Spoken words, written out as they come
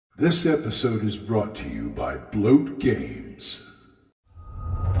This episode is brought to you by Bloat Games.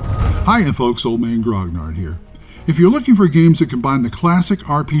 Hiya folks, Old Man Grognard here. If you're looking for games that combine the classic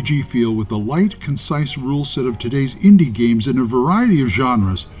RPG feel with the light, concise rule set of today's indie games in a variety of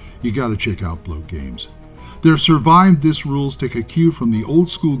genres, you gotta check out Bloat Games. Their Survive This rules take a cue from the old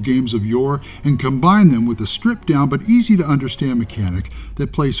school games of yore and combine them with a stripped down but easy to understand mechanic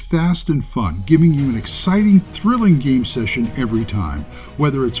that plays fast and fun, giving you an exciting, thrilling game session every time.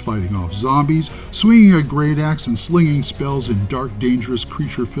 Whether it's fighting off zombies, swinging a great axe and slinging spells in dark, dangerous,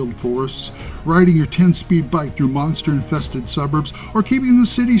 creature-filled forests, riding your 10-speed bike through monster-infested suburbs, or keeping the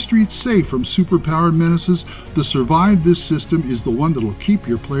city streets safe from super-powered menaces, the Survive This system is the one that'll keep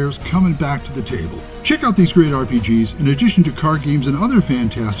your players coming back to the table. Check out these great RPGs, in addition to card games and other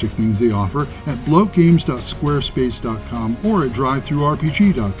fantastic things they offer, at bloatgames.squarespace.com or at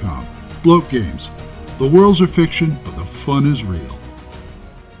drivethrurpg.com. Bloat Games. The worlds are fiction, but the fun is real.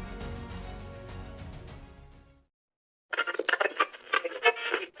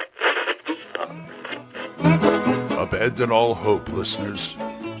 Abandon all hope, listeners.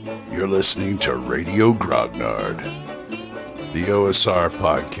 You're listening to Radio Grognard, the OSR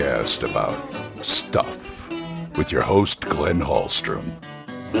podcast about stuff, with your host, Glenn Hallstrom.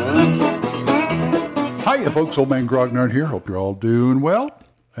 Hiya folks, Old Man Grognard here. Hope you're all doing well,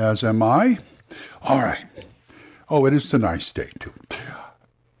 as am I. All right. Oh, it is a nice day, too.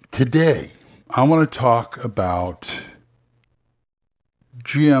 Today, I want to talk about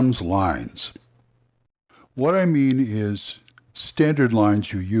GM's lines. What I mean is standard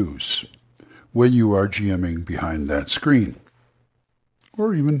lines you use when you are GMing behind that screen,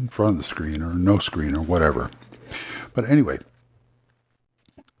 or even in front of the screen, or no screen, or whatever. But anyway,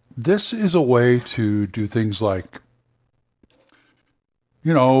 this is a way to do things like,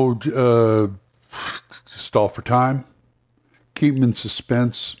 stall for time, keep them in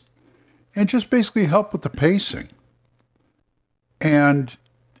suspense, and just basically help with the pacing. And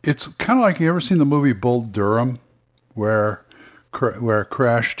it's kind of like, you ever seen the movie Bull Durham, where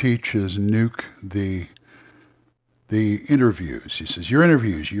Crash teaches Nuke the interviews. He says, your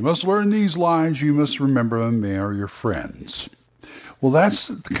interviews, you must learn these lines, you must remember them, they are your friends. Well, that's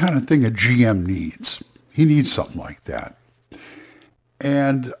the kind of thing a GM needs. He needs something like that.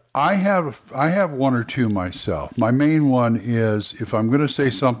 And I have one or two myself. My main one is, if I'm going to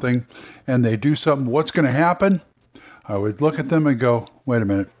say something and they do something, what's going to happen? I would look at them and go, wait a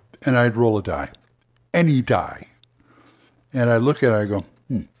minute, and I'd roll a die. Any die. And I look at it, I go,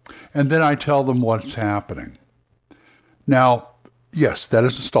 And then I tell them what's happening. Now, yes, that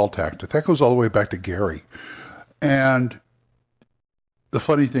is a stall tactic. That goes all the way back to Gary. And the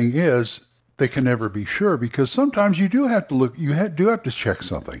funny thing is, they can never be sure, because sometimes you do have to look, do have to check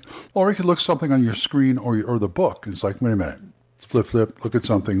something. Or you could look something on your screen or the book. It's like, wait a minute, flip, look at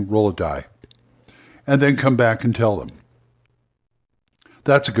something, roll a die. And then come back and tell them.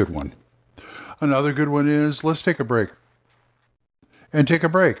 That's a good one. Another good one is, let's take a break. And take a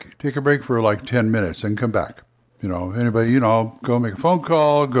break. Take a break for like 10 minutes and come back. Anybody, go make a phone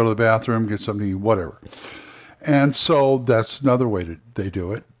call, go to the bathroom, get something to eat, whatever. And so that's another way they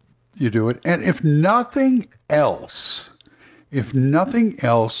do it. You do it. And if nothing else,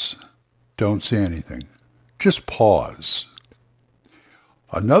 don't say anything. Just pause.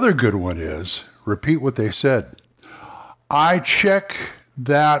 Another good one is, repeat what they said. I check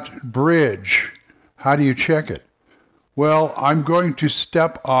that bridge. How do you check it? Well, I'm going to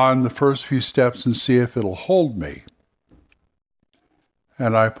step on the first few steps and see if it'll hold me.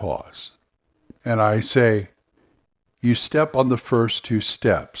 And I pause. And I say, you step on the first two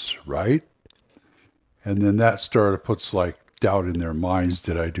steps, right? And then that puts like doubt in their minds,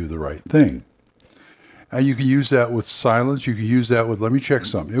 did I do the right thing? And you can use that with silence. You can use that with, let me check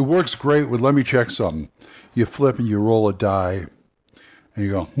something. It works great with, let me check something. You flip and you roll a die. And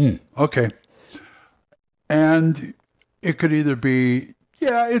you go, okay. And it could either be,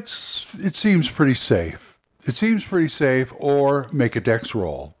 it seems pretty safe. It seems pretty safe, or make a dex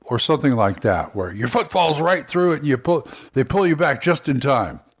roll, or something like that, where your foot falls right through it and they pull you back just in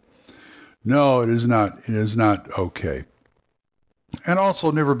time. No, it is not. It is not okay. And also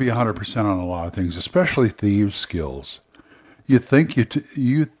never be 100% on a lot of things, especially thieves' skills. You think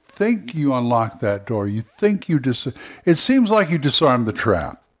you unlock that door. You think it seems like you disarm the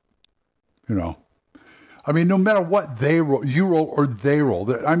trap. I mean, no matter what they roll, you roll or they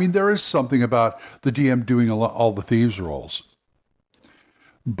roll. I mean, there is something about the DM doing all the thieves' rolls.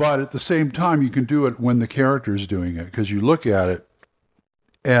 But at the same time, you can do it when the character is doing it, because you look at it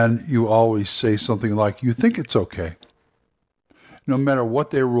and you always say something like, you think it's okay, no matter what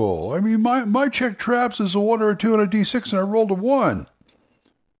they roll. I mean, my check traps is a 1 or a 2 and a D6, and I rolled a 1.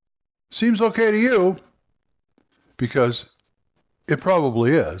 Seems okay to you, because it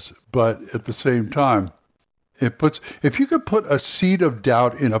probably is, but at the same time, if you could put a seed of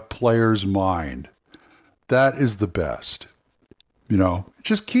doubt in a player's mind, that is the best. You know, it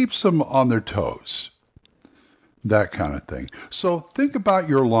just keeps them on their toes. That kind of thing. So think about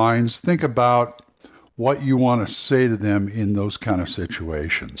your lines. Think about what you want to say to them in those kind of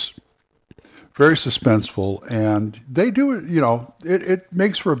situations. Very suspenseful, and they do it, you know, it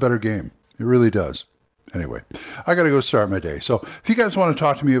makes for a better game. It really does. Anyway, I got to go start my day. So if you guys want to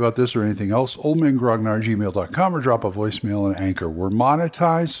talk to me about this or anything else, oldmangrognard@gmail.com, or drop a voicemail on Anchor. We're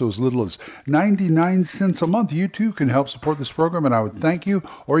monetized, so as little as 99 cents a month. You too can help support this program, and I would thank you.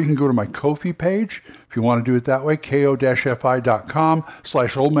 Or you can go to my Ko-fi page if you want to do it that way,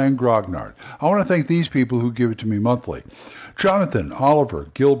 ko-fi.com/oldmangrognard. I want to thank these people who give it to me monthly. Jonathan, Oliver,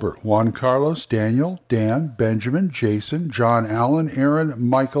 Gilbert, Juan Carlos, Daniel, Dan, Benjamin, Jason, John Allen, Aaron,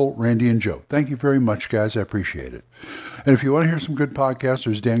 Michael, Randy, and Joe. Thank you very much, guys. I appreciate it. And if you want to hear some good podcasts,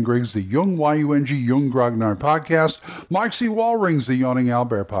 there's Dan Griggs, the Jung, Y-U-N-G, Jung Grognard podcast. Mike C. Walring's the Yawning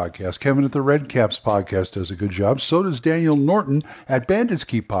Owlbear podcast. Kevin at the Red Caps podcast does a good job. So does Daniel Norton at Bandits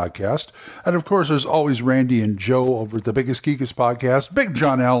Keep podcast. And of course, there's always Randy and Joe over at the Biggest Geekest podcast. Big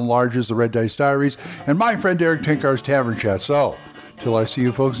John Allen Large's The Red Dice Diaries. And my friend Eric Tenkar's Tavern Chat. So, till I see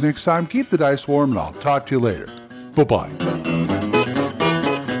you folks next time, keep the dice warm, and I'll talk to you later. Bye-bye.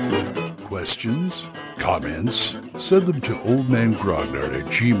 Questions? Comments? Send them to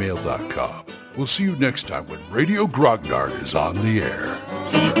oldmangrognard@gmail.com. We'll see you next time when Radio Grognard is on the air.